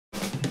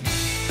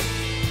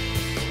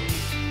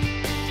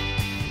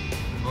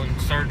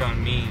started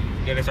on me.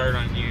 Get it started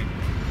on you.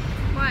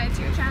 Why? It's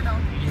your channel.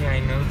 Yeah,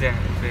 I know that,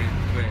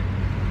 but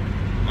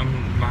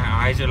my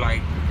eyes are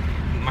like,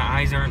 my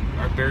eyes are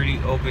barely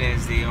open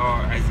as they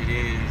are, as it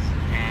is,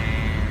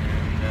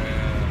 and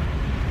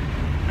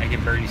I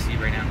can barely see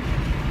right now.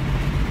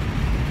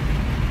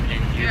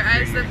 And Your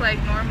eyes look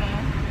like normal.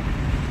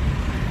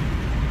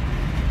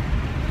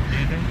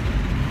 Do they?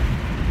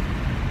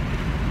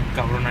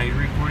 Cabrón, are you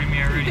recording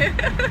me already?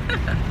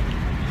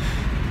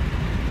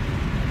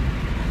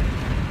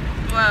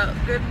 Well,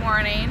 good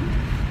morning.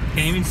 Can't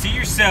even see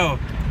yourself.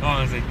 Oh,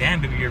 I was like,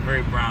 damn, baby, you're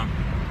very brown.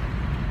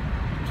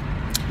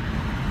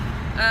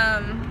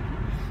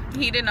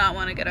 He did not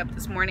want to get up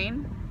this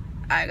morning.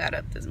 I got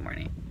up this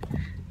morning.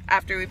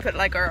 After we put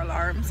like our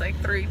alarms like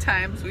 3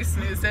 times, we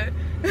snoozed it.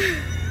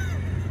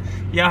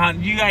 Yeah,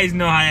 you guys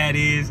know how that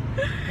is.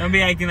 Don't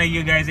be acting like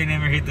you guys ain't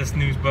never hit the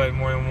snooze button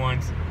more than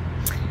once.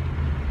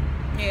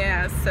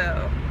 Yeah,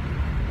 so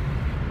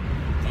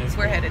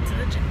we're headed to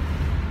the gym.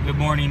 Good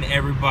morning,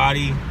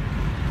 everybody.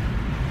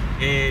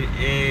 It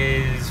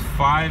is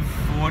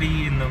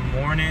 5:40 in the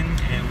morning,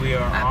 and we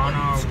are on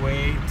our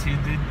way to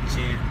the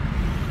gym.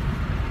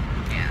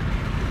 Yeah.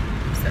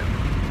 So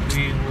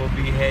we will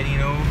be heading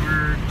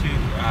over to.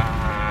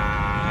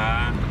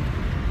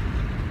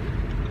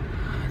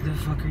 What the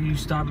fuck are you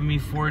stopping me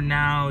for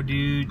now,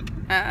 dude?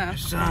 I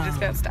just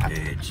got stopped.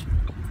 Bitch.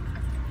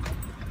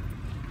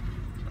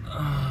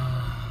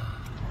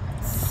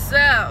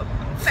 So.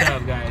 What's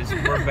up, guys?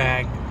 We're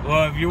back.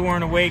 Well, if you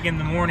weren't awake in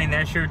the morning,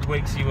 that sure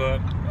wakes you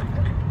up.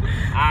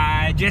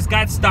 I just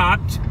got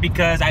stopped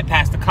because I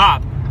passed a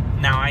cop.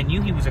 Now, I knew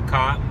he was a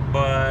cop,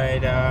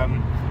 but I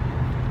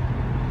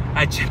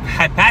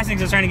passed him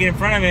because I was trying to get in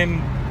front of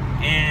him,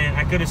 and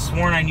I could have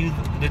sworn I knew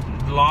the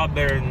law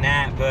better than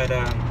that, but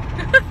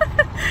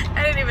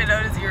I didn't even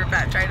notice you were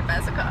trying to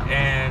pass a cop.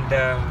 And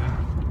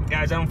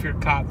guys, I don't fear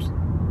cops.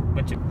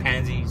 Bunch of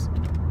pansies.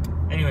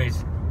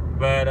 Anyways,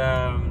 but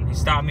he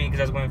stopped me because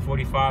I was going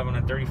 45 on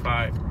a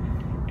 35,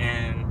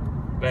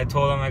 but I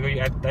told him,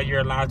 I thought you're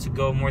allowed to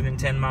go more than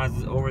 10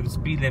 miles over the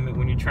speed limit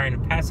when you're trying to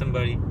pass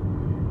somebody.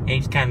 And he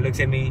just kind of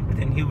looks at me, but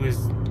then he was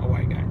a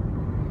white guy.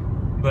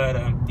 But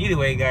either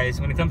way,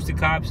 guys, when it comes to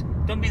cops,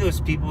 don't be those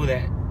people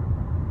that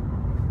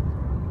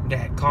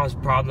cause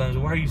problems.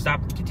 Why are you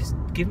stopping? Just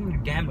give them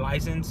your damn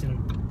license, and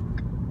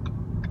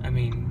I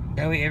mean,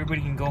 that way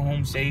everybody can go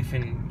home safe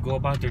and go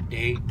about their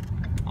day.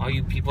 All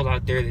you people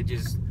out there that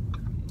just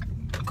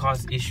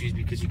cause issues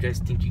because you guys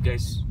think you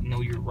guys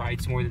know your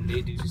rights more than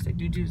they do. Just like,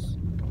 dude, just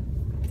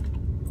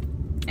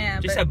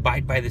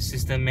abide by the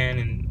system, man.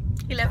 And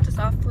he left us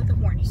off with a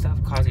warning.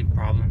 Stop causing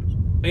problems.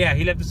 But yeah,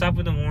 he left us off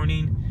with a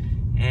warning,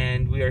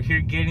 and we are here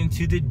getting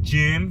to the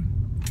gym,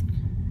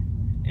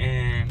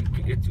 and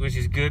which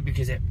is good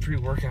because that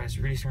pre-workout is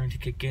really starting to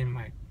kick in.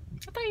 I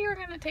thought you were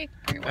gonna take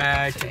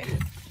pre-workout today.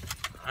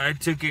 I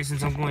took it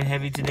since I'm going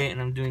heavy today,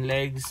 and I'm doing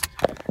legs.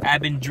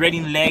 I've been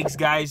dreading legs,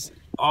 guys,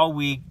 all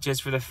week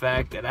just for the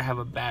fact that I have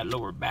a bad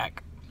lower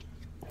back.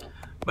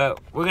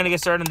 But we're gonna get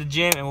started in the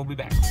gym, and we'll be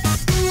back.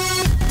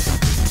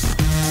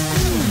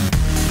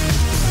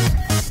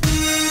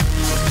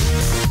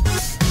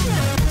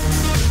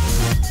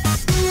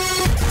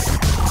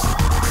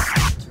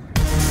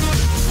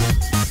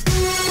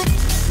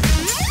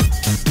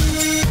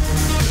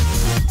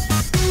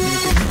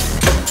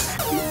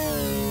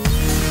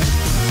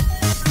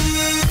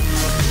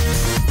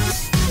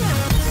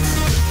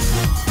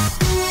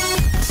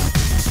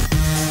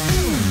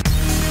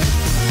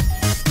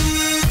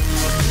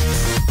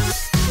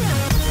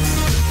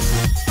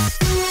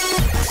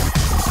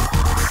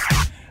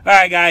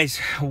 Alright, guys,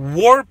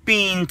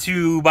 warping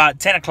to about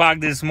 10 o'clock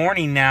this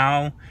morning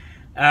now.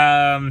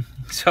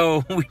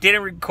 So we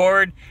didn't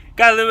record.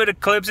 Got a little bit of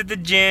clips at the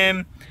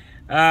gym.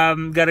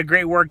 Got a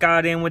great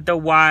workout in with the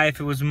wife.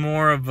 It was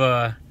more of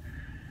a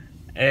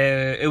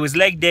it was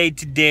leg day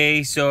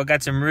today, so I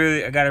got a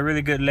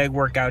really good leg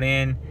workout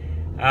in.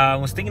 I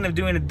was thinking of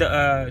doing a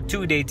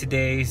 2-day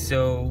today,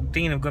 so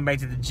thinking of going back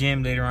to the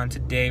gym later on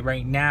today.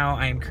 Right now,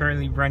 I am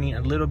currently running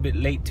a little bit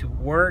late to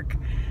work.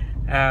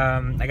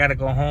 I gotta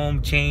go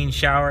home, change,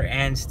 shower,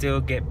 and still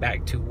get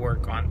back to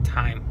work on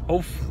time.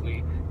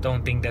 Hopefully,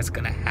 don't think that's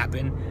gonna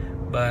happen,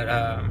 but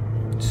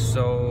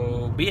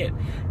so be it.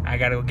 I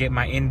gotta go get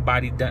my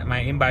in-body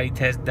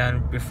test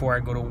done before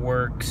I go to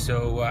work,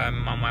 so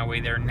I'm on my way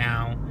there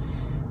now.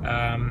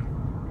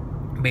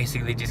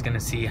 Basically, just gonna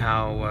see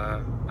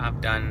how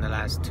I've done the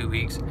last 2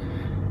 weeks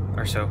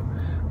or so.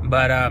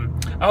 But I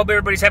hope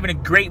everybody's having a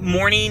great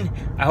morning.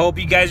 I hope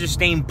you guys are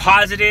staying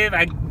positive.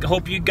 I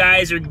hope you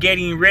guys are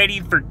getting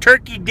ready for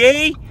Turkey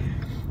Day.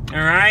 All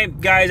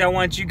right, guys, I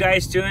want you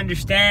guys to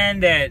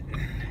understand that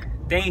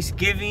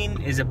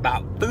Thanksgiving is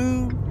about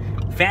food,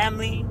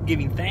 family,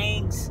 giving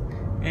thanks.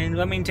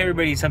 And I mean, to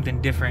everybody,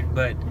 something different.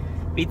 But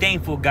be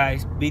thankful,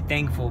 guys. Be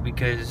thankful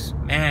because,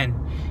 man,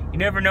 you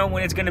never know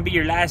when it's going to be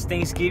your last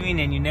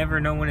Thanksgiving. And you never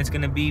know when it's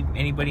going to be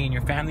anybody in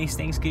your family's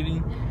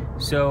Thanksgiving.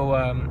 So,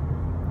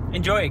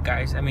 enjoy it,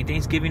 guys. I mean,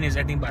 Thanksgiving is,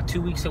 I think, about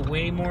 2 weeks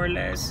away, more or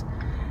less.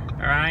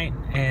 All right,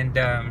 and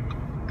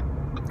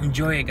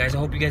enjoy it, guys. I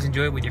hope you guys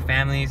enjoy it with your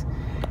families.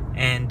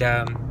 And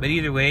but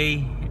either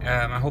way,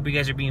 I hope you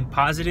guys are being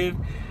positive.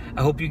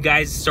 I hope you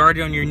guys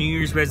started on your New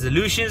Year's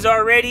resolutions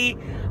already.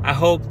 I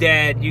hope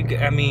that you,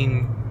 I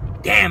mean,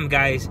 damn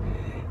guys,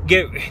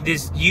 get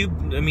this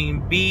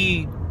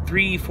be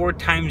 3-4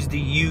 times the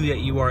you that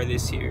you are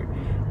this year.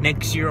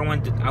 Next year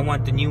I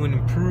want the new and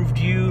improved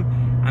you.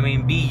 I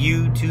mean, be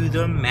you to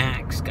the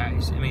max,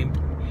 guys. I mean,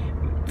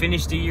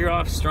 finish the year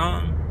off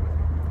strong.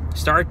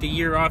 Start the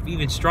year off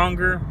even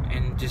stronger,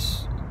 and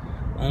just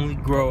only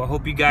grow. I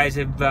hope you guys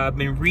have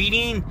been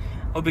reading.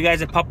 Hope you guys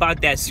have popped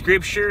out that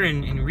scripture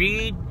and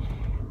read.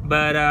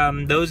 But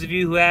those of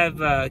you who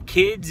have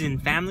kids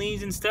and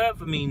families and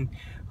stuff, I mean,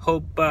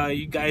 hope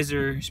you guys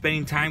are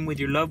spending time with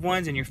your loved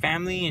ones and your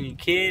family and your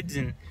kids.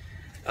 And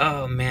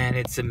oh man,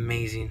 it's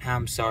amazing.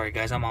 I'm sorry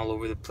guys, I'm all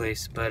over the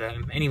place. But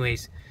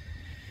anyways,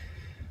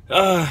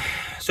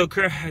 so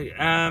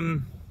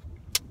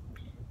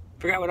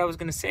forgot what I was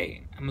gonna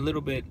say. I'm a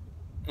little bit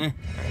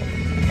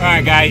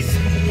Alright guys,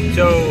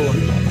 so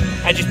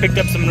I just picked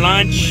up some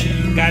lunch.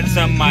 Got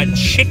some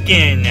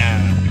chicken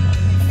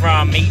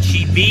from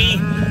HEB,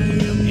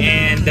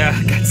 and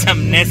got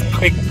some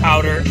Nesquik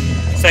powder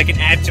so I can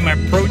add to my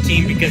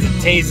protein, because the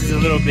taste is a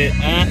little bit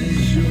I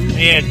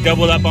need to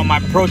double up on my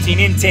protein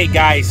intake,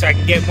 guys, so I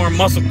can get more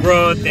muscle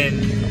growth,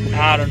 and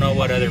I don't know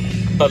what other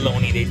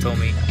baloney they told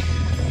me.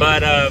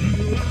 But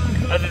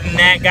other than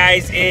that,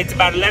 guys, it's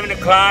about 11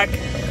 o'clock.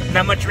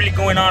 Not much really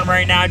going on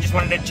right now. Just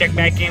wanted to check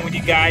back in with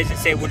you guys and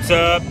say what's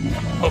up.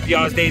 Hope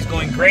y'all's day's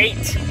going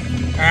great.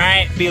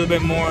 Alright, be a little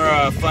bit more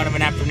fun of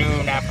an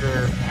afternoon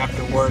after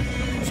work.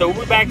 So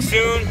we'll be back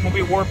soon. We'll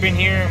be warping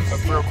here.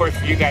 But of course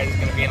for you guys it's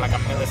gonna be in like a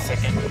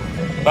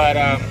millisecond. But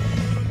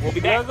we'll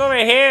be back. Look over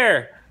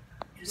here.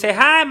 Say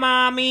hi,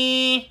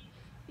 mommy.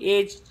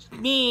 It's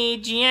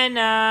me,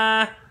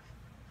 Gianna.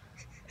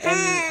 And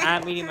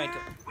I'm eating my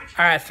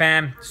Alright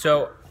fam,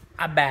 so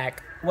I'm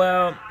back.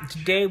 Well,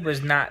 today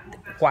was not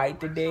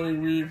quite the day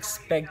we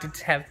expected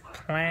to have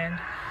planned.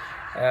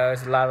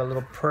 There's a lot of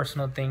little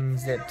personal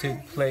things that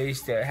took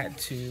place that I had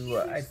to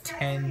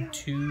attend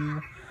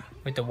to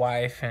with the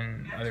wife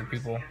and other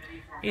people.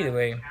 Either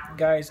way,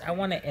 guys, I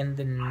want to end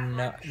the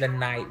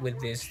night with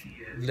this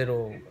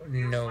little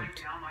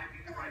note.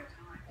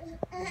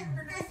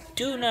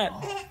 Do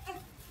not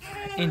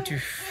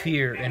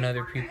interfere in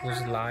other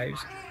people's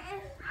lives.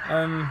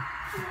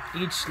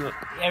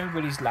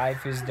 Everybody's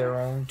life is their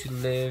own to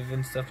live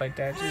and stuff like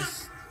that.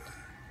 Just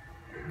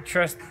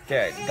trust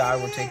that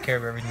God will take care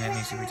of everything that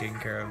needs to be taken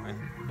care of, and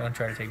don't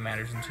try to take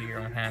matters into your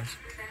own hands.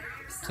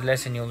 It's a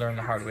lesson you'll learn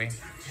the hard way.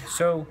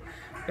 So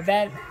with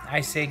that, I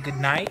say good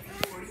night.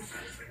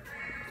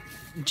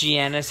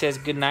 Gianna says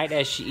good night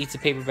as she eats a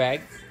paper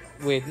bag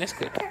with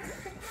Nesquik.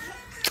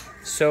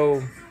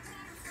 So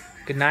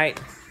good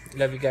night.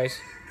 Love you guys.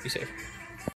 Be safe.